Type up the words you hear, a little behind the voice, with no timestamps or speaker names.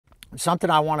Something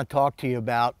I want to talk to you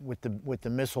about with the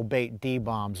missile bait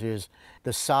D-bombs is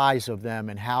the size of them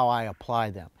and how I apply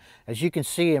them. As you can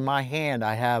see in my hand,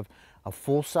 I have a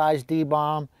full-size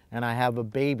D-bomb and I have a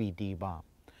baby D-bomb.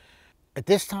 At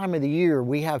this time of the year,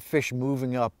 we have fish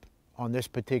moving up on this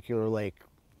particular lake,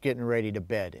 getting ready to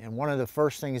bed. And one of the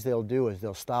first things they'll do is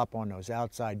they'll stop on those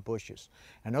outside bushes.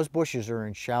 And those bushes are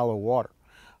in shallow water.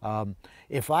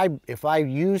 If I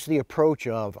use the approach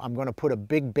of I'm going to put a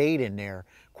big bait in there,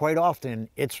 quite often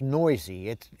it's noisy.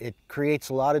 It creates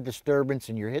a lot of disturbance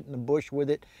and you're hitting the bush with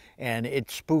it and it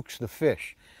spooks the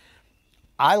fish.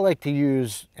 I like to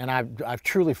use, and I've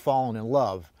truly fallen in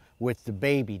love with the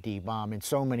baby D-bomb in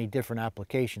so many different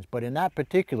applications, but in that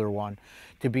particular one,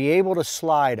 to be able to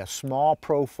slide a small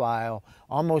profile,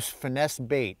 almost finesse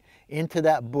bait into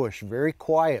that bush very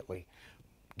quietly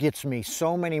gets me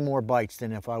so many more bites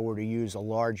than if I were to use a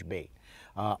large bait.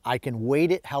 I can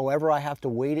weight it however I have to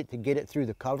weight it to get it through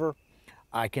the cover.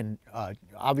 I can,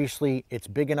 obviously it's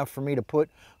big enough for me to put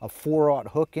a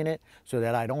 4/0 hook in it so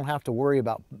that I don't have to worry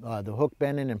about the hook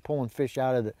bending and pulling fish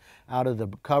out of the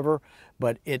cover.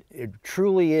 But it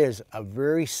truly is a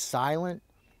very silent,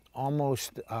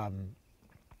 almost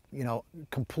you know,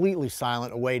 completely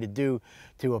silent a way to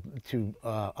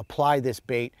apply this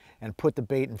bait and put the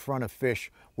bait in front of fish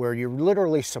where you're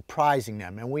literally surprising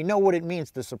them. And we know what it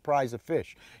means to surprise a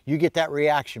fish. You get that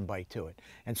reaction bite to it.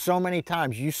 And so many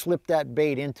times you slip that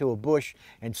bait into a bush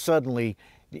and suddenly,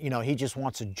 you know, he just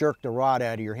wants to jerk the rod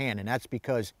out of your hand, and that's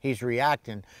because he's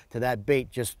reacting to that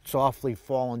bait just softly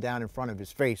falling down in front of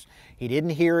his face. He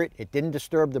didn't hear it, it didn't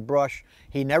disturb the brush,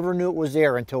 he never knew it was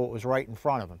there until it was right in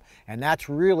front of him. And that's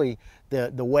really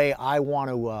the way I want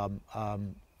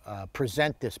to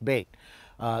present this bait.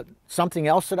 Something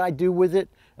else that I do with it,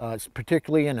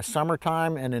 particularly in the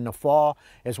summertime and in the fall,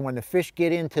 is when the fish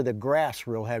get into the grass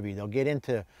real heavy. They'll get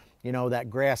into, you know, that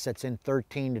grass that's in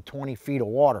 13 to 20 feet of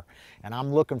water, and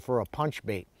I'm looking for a punch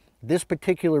bait. This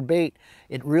particular bait,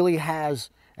 it really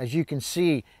has, as you can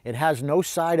see, it has no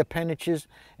side appendages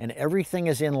and everything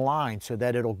is in line so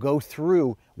that it'll go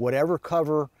through whatever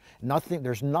cover.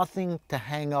 There's nothing to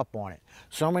hang up on it.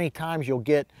 So many times you'll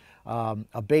get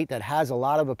a bait that has a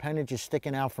lot of appendages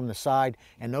sticking out from the side,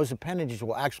 and those appendages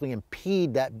will actually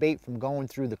impede that bait from going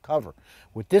through the cover.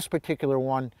 With this particular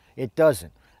one, it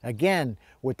doesn't. Again,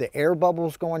 with the air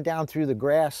bubbles going down through the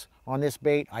grass on this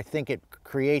bait, I think it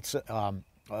creates a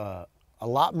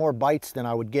lot more bites than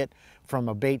I would get from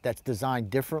a bait that's designed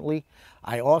differently.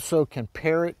 I also can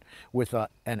pair it with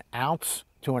an ounce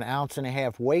to an ounce and a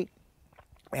half weight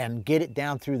and get it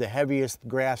down through the heaviest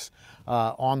grass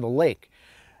on the lake.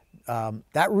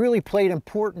 That really played an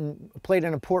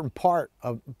important part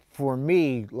for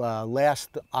me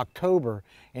last October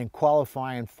in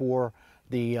qualifying for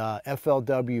the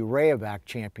FLW Rayovac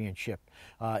Championship.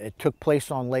 It took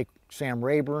place on Lake Sam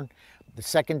Rayburn. The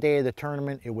second day of the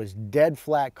tournament, it was dead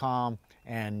flat calm,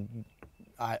 and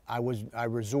I was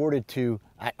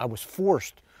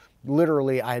forced,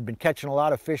 literally. I had been catching a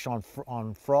lot of fish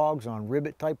on frogs, on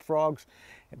ribbit type frogs,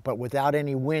 but without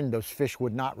any wind, those fish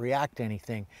would not react to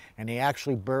anything, and they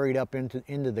actually buried up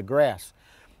into the grass.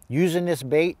 Using this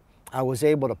bait, I was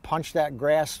able to punch that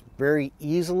grass very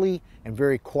easily and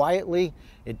very quietly.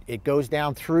 It goes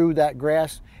down through that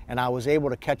grass, and I was able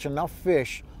to catch enough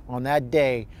fish on that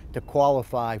day to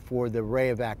qualify for the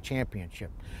Rayovac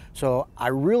Championship. So I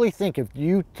really think if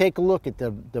you take a look at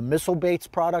the missile baits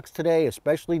products today,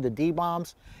 especially the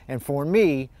D-bombs, and for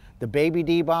me, the baby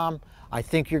D-bomb, I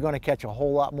think you're going to catch a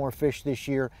whole lot more fish this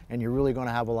year, and you're really going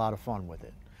to have a lot of fun with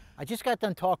it. I just got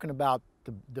done talking about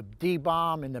the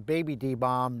D-bomb and the baby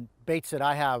D-bomb, baits that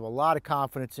I have a lot of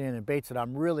confidence in and baits that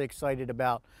I'm really excited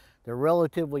about. They're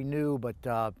relatively new, but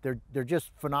they're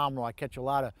just phenomenal. I catch a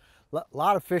lot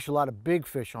of fish, a lot of big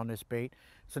fish on this bait.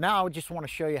 So now I just want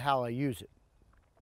to show you how I use it.